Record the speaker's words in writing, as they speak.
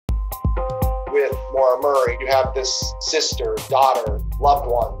with Maura Murray, you have this sister, daughter, loved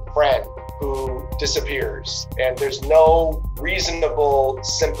one, friend who disappears, and there's no reasonable,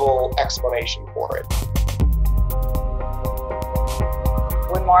 simple explanation for it.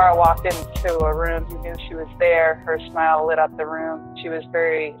 When Maura walked into a room, you knew she was there. Her smile lit up the room. She was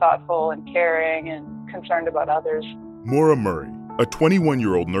very thoughtful and caring and concerned about others. Maura Murray, a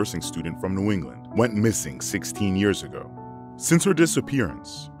 21-year-old nursing student from New England, went missing 16 years ago. Since her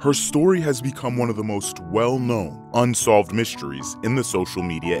disappearance, her story has become one of the most well-known unsolved mysteries in the social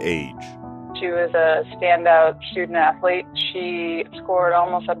media age. She was a standout student athlete. She scored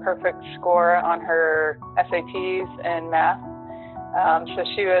almost a perfect score on her SATs and math. So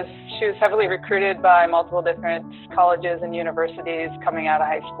she was heavily recruited by multiple different colleges and universities coming out of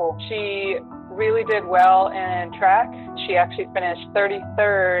high school. She really did well in track. She actually finished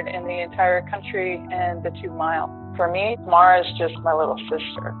 33rd in the entire country in the 2-mile. For me, Maura's just my little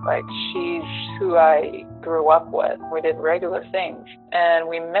sister. Like, she's who I grew up with. We did regular things, and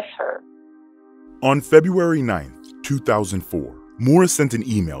we miss her. On February 9th, 2004, Maura sent an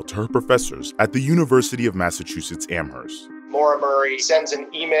email to her professors at the University of Massachusetts Amherst. Maura Murray sends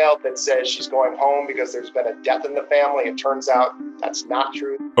an email that says she's going home because there's been a death in the family. It turns out that's not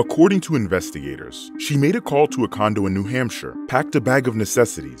true. According to investigators, she made a call to a condo in New Hampshire, packed a bag of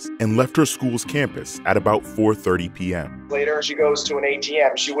necessities, and left her school's campus at about 4:30 p.m. Later, she goes to an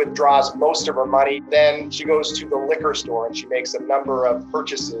ATM. She withdraws most of her money. Then she goes to the liquor store and she makes a number of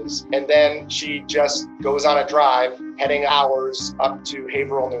purchases. And then she just goes on a drive, heading hours up to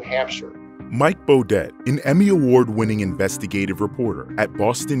Haverhill, New Hampshire. Mike Baudet, an Emmy Award-winning investigative reporter at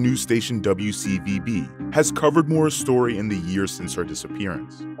Boston news station WCVB, has covered Maura's story in the years since her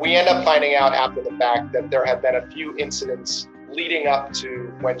disappearance. We end up finding out after the fact that there had been a few incidents leading up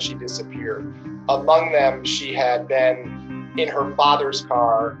to when she disappeared. Among them, she had been in her father's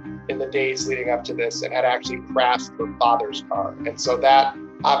car in the days leading up to this and had actually crashed her father's car. And so that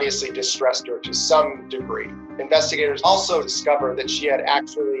obviously distressed her to some degree. Investigators also discovered that she had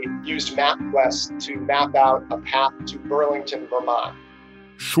actually used MapQuest to map out a path to Burlington, Vermont.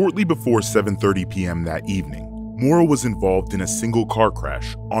 Shortly before 7:30 p.m. that evening, Maura was involved in a single car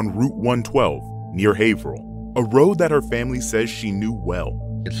crash on Route 112 near Haverhill, a road that her family says she knew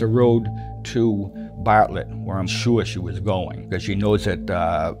well. It's a road to Bartlett, where I'm sure she was going, because she knows it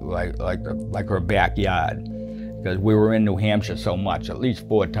like her backyard. Because we were in New Hampshire so much, at least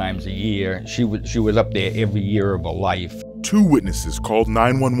 4 times a year. She was up there every year of her life. 2 witnesses called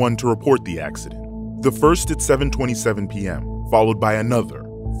 911 to report the accident. The first at 7:27 p.m., followed by another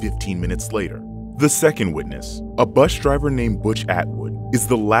 15 minutes later. The second witness, a bus driver named Butch Atwood, is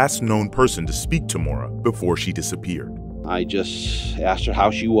the last known person to speak to Maura before she disappeared. I just asked her how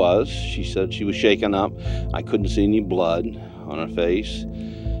she was. She said she was shaken up. I couldn't see any blood on her face.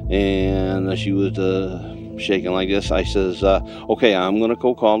 And she was shaking like this. I says, okay, I'm going to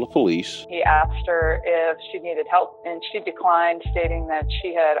go call the police. He asked her if she needed help, and she declined, stating that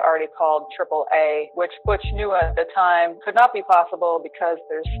she had already called AAA, which Butch knew at the time could not be possible because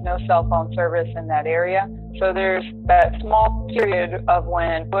there's no cell phone service in that area. So there's that small period of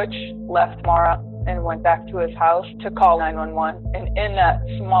when Butch left Maura and went back to his house to call 911. And in that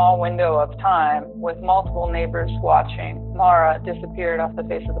small window of time, with multiple neighbors watching, Maura disappeared off the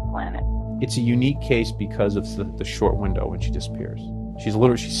face of the planet. It's a unique case because of the short window when she disappears. She's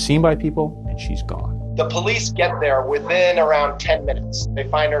seen by people and she's gone. The police get there within around 10 minutes. They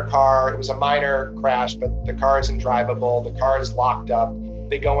find her car. It was a minor crash, but the car isn't drivable. The car is locked up.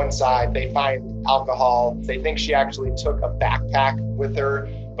 They go inside. They find alcohol. They think she actually took a backpack with her,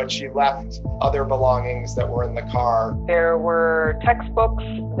 but she left other belongings that were in the car. There were textbooks,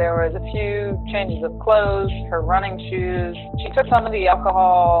 there was a few changes of clothes, her running shoes. She took some of the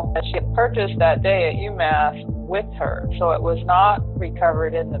alcohol that she had purchased that day at UMass with her, so it was not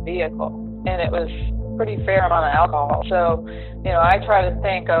recovered in the vehicle. And it was a pretty fair amount of alcohol. So, I try to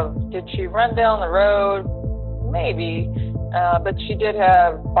think of, did she run down the road? Maybe, but she did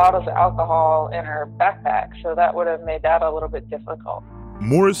have bottles of alcohol in her backpack, so that would have made that a little bit difficult.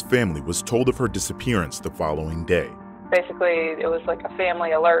 Maura's family was told of her disappearance the following day. Basically, it was like a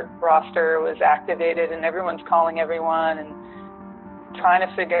family alert roster was activated, and everyone's calling everyone and trying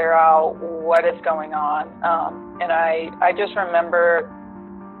to figure out what is going on. And I just remember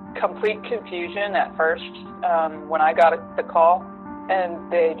complete confusion at first when I got the call.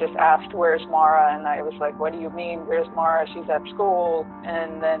 And they just asked, where's Maura? And I was like, what do you mean, where's Maura? She's at school.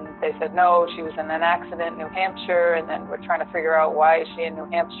 And then they said, no, she was in an accident in New Hampshire. And then we're trying to figure out, why is she in New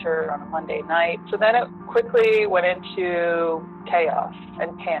Hampshire on a Monday night? So then it quickly went into chaos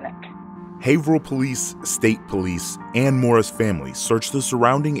and panic. Haverhill police, state police, and Maura's family searched the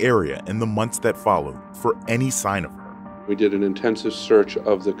surrounding area in the months that followed for any sign of her. We did an intensive search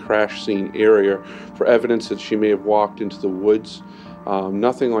of the crash scene area for evidence that she may have walked into the woods.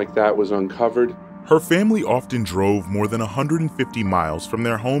 Nothing like that was uncovered. Her family often drove more than 150 miles from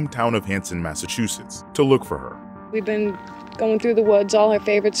their hometown of Hanson, Massachusetts, to look for her. We've been going through the woods, all our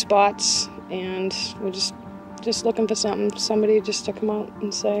favorite spots, and we're just looking for somebody just to come out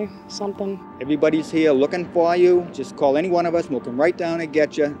and say something. Everybody's here looking for you. Just call any one of us and we'll come right down and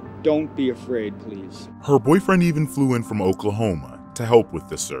get you. Don't be afraid, please. Her boyfriend even flew in from Oklahoma to help with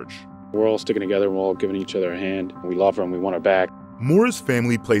the search. We're all sticking together, we're all giving each other a hand. We love her and we want her back. Maura's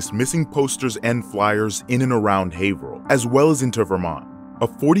family placed missing posters and flyers in and around Haverhill, as well as into Vermont. A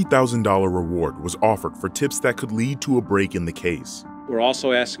 $40,000 reward was offered for tips that could lead to a break in the case. We're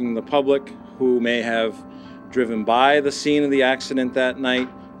also asking the public who may have driven by the scene of the accident that night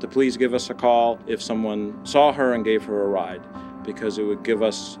to please give us a call if someone saw her and gave her a ride, because it would give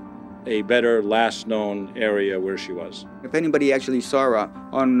us a better last known area where she was. If anybody actually saw her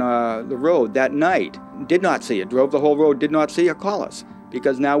on the road that night, did not see her, drove the whole road, did not see her, call us,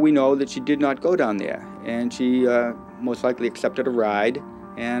 because now we know that she did not go down there, and she most likely accepted a ride,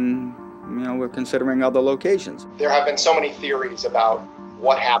 and we're considering other locations. There have been so many theories about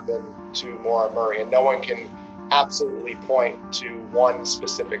what happened to Maura Murray, and no one can absolutely point to one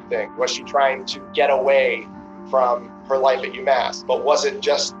specific thing. Was she trying to get away from her life at UMass? But was it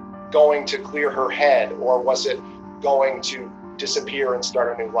just going to clear her head, or was it going to disappear and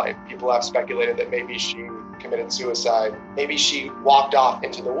start a new life? People have speculated that maybe she committed suicide. Maybe she walked off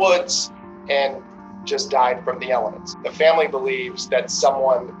into the woods and just died from the elements. The family believes that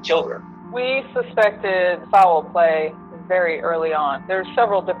someone killed her. We suspected foul play very early on. There's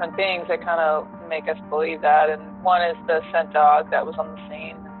several different things that kind of make us believe that, and one is the scent dog that was on the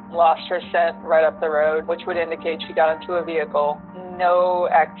scene lost her scent right up the road, which would indicate she got into a vehicle. No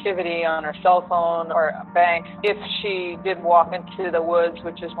activity on her cell phone or a bank. If she did walk into the woods,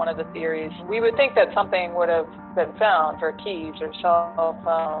 which is one of the theories, we would think that something would have been found, her keys or cell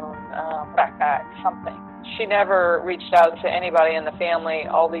phone, backpack, something. She never reached out to anybody in the family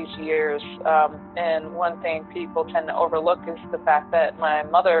all these years. And one thing people tend to overlook is the fact that my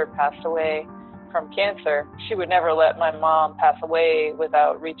mother passed away from cancer. She would never let my mom pass away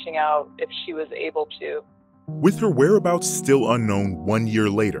without reaching out if she was able to. With her whereabouts still unknown 1 year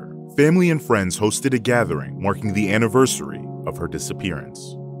later, family and friends hosted a gathering marking the anniversary of her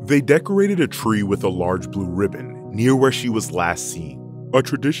disappearance. They decorated a tree with a large blue ribbon near where she was last seen, a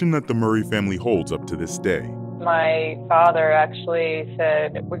tradition that the Murray family holds up to this day. My father actually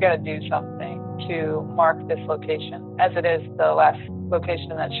said, "We got to do something to mark this location, as it is the last location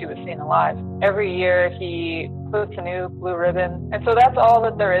that she was seen alive." Every year he puts a new blue ribbon, and so that's all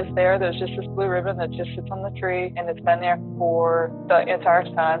that there is there. There's just this blue ribbon that just sits on the tree, and it's been there for the entire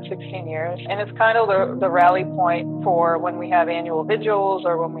time, 16 years. And it's kind of the rally point for when we have annual vigils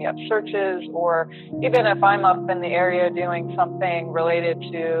or when we have searches, or even if I'm up in the area doing something related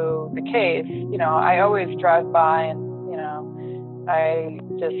to the case, I always drive by and, I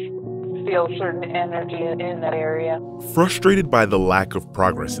just feel certain energy in that area. Frustrated by the lack of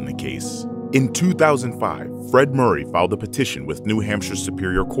progress in the case, in 2005, Fred Murray filed a petition with New Hampshire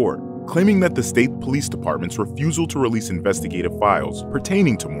Superior Court, claiming that the state police department's refusal to release investigative files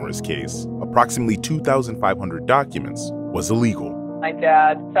pertaining to Maura's case, approximately 2,500 documents, was illegal. My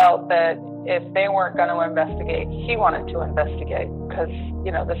dad felt that if they weren't going to investigate, he wanted to investigate because,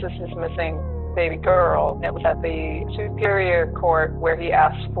 this is his missing baby girl. It was at the Superior Court where he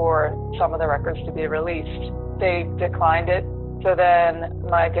asked for some of the records to be released. They declined it. So then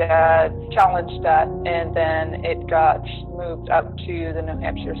my dad challenged that, and then it got moved up to the New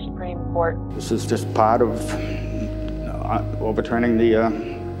Hampshire Supreme Court. This is just part of overturning the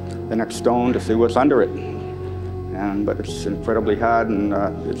next stone to see what's under it. But it's incredibly hard, and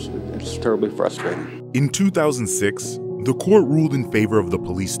it's terribly frustrating. In 2006, the court ruled in favor of the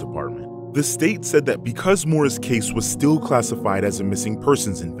police department. The state said that because Maura's case was still classified as a missing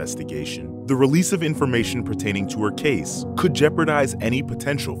persons investigation, the release of information pertaining to her case could jeopardize any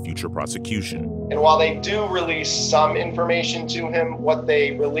potential future prosecution. And while they do release some information to him, what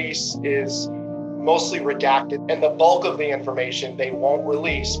they release is mostly redacted, and the bulk of the information they won't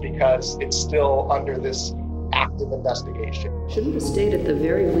release because it's still under this active investigation. Shouldn't the state at the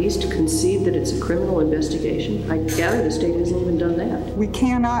very least concede that it's a criminal investigation? I gather the state hasn't even done that. We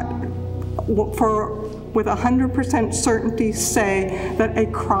cannot, with 100% certainty, say that a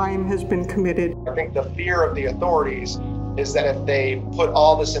crime has been committed. I think the fear of the authorities is that if they put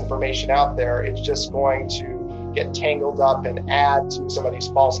all this information out there, it's just going to get tangled up and add to some of these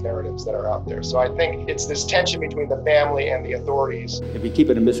false narratives that are out there. So I think it's this tension between the family and the authorities. If you keep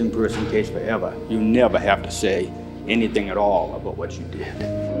it a missing person case forever, you never have to say anything at all about what you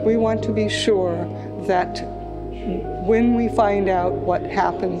did. We want to be sure that when we find out what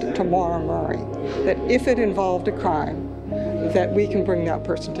happened to Maura Murray, that if it involved a crime, that we can bring that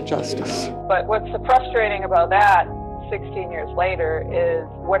person to justice. But what's so frustrating about that 16 years later is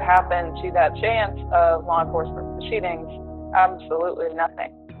what happened to that chance of law enforcement proceedings? Absolutely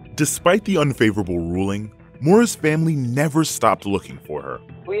nothing. Despite the unfavorable ruling, Maura's family never stopped looking for her.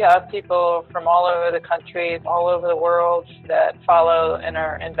 We have people from all over the country, all over the world that follow and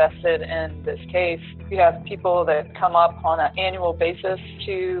are invested in this case. We have people that come up on an annual basis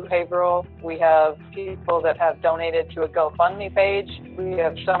to Haverhill. We have people that have donated to a GoFundMe page. We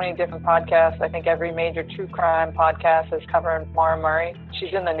have so many different podcasts. I think every major true crime podcast is covering Maura Murray.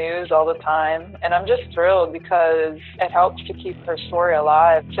 She's in the news all the time. And I'm just thrilled because it helps to keep her story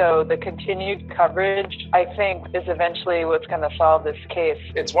alive. So the continued coverage, I think, is eventually what's going to solve this case.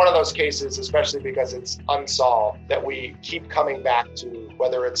 It's one of those cases, especially because it's unsolved, that we keep coming back to,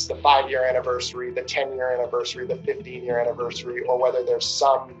 whether it's the 5-year anniversary, the 10-year anniversary, the 15-year anniversary, or whether there's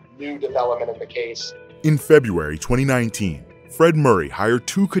some new development in the case. In February 2019, Fred Murray hired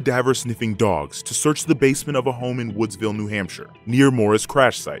 2 cadaver-sniffing dogs to search the basement of a home in Woodsville, New Hampshire, near Maura's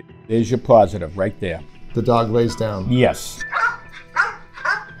crash site. There's your positive right there. The dog lays down. Yes.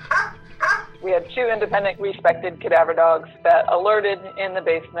 We had 2 independent, respected cadaver dogs that alerted in the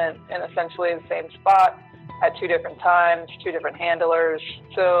basement in essentially the same spot at 2 different times, 2 different handlers.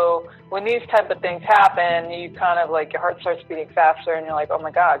 So when these type of things happen, you kind of like, your heart starts beating faster and you're like, oh my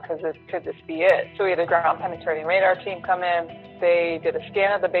God, could this be it? So we had a ground penetrating radar team come in. They did a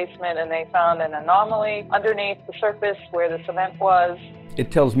scan of the basement and they found an anomaly underneath the surface where the cement was. It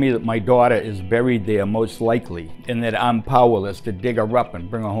tells me that my daughter is buried there most likely, and that I'm powerless to dig her up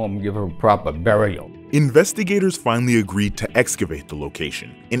and bring her home and give her a proper burial. Investigators finally agreed to excavate the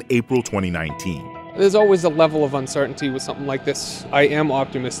location in April 2019. There's always a level of uncertainty with something like this. I am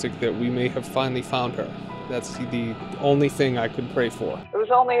optimistic that we may have finally found her. That's the only thing I could pray for. It was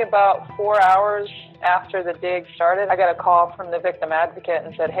only about 4 hours after the dig started. I got a call from the victim advocate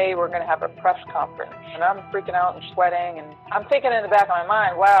and said, hey, we're going to have a press conference. And I'm freaking out and sweating. And I'm thinking in the back of my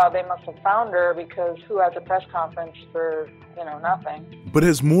mind, wow, they must have found her, because who has a press conference for, nothing? But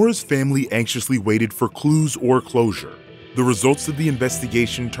as Maura's family anxiously waited for clues or closure, the results of the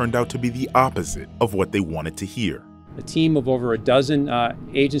investigation turned out to be the opposite of what they wanted to hear. A team of over a dozen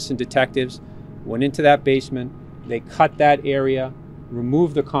agents and detectives went into that basement. They cut that area,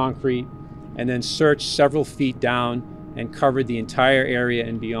 removed the concrete, and then searched several feet down and covered the entire area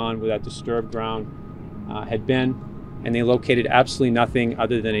and beyond where that disturbed ground had been. And they located absolutely nothing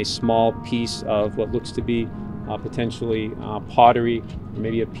other than a small piece of what looks to be potentially pottery,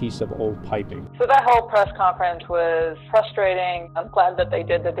 maybe a piece of old piping. So that whole press conference was frustrating. I'm glad that they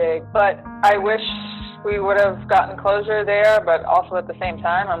did the dig, but I wish we would have gotten closure there, but also at the same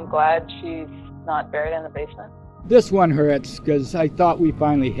time, I'm glad she's not buried in the basement. This one hurts because I thought we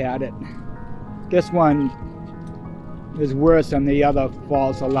finally had it. This one is worse than the other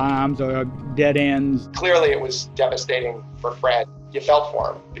false alarms or dead ends. Clearly it was devastating for Fred. You felt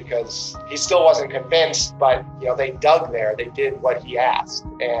for him because he still wasn't convinced, but they dug there, they did what he asked,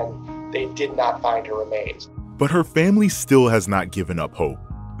 and they did not find her remains. But her family still has not given up hope.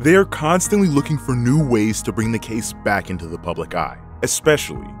 They are constantly looking for new ways to bring the case back into the public eye,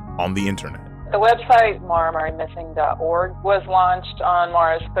 especially on the internet. The website, MauraMurrayMissing.org, was launched on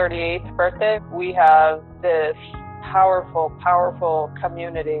Maura's 38th birthday. We have this powerful, powerful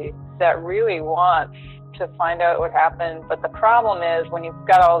community that really wants to find out what happened. But the problem is when you've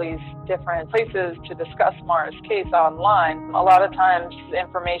got all these different places to discuss Maura's case online, a lot of times the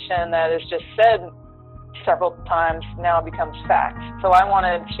information that is just said several times now becomes fact. So I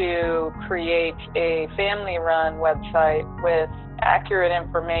wanted to create a family-run website with accurate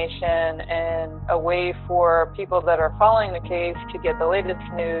information and a way for people that are following the case to get the latest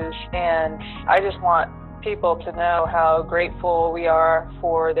news. And I just want people to know how grateful we are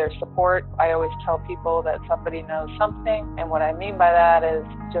for their support. I always tell people that somebody knows something, and what I mean by that is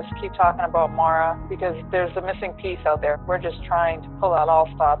just keep talking about Maura, because there's a missing piece out there. We're just trying to pull out all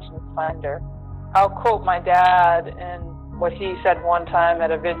stops and find her. I'll quote my dad and what he said one time at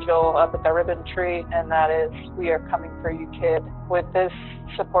a vigil up at the ribbon tree, and that is, we are coming for you, kid. With this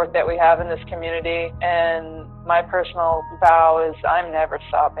support that we have in this community, and my personal vow is I'm never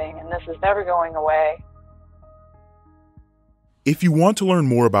stopping, and this is never going away. If you want to learn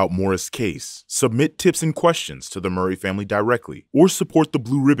more about Maura's case, submit tips and questions to the Murray family directly, or support the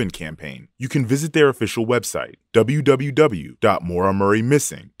Blue Ribbon Campaign, you can visit their official website,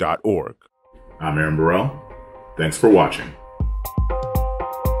 www.mauramurraymissing.org. I'm Aaron Burrell. Thanks for watching.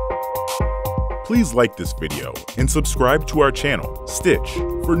 Please like this video and subscribe to our channel, Stitch,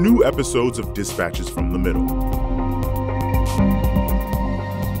 for new episodes of Dispatches from the Middle.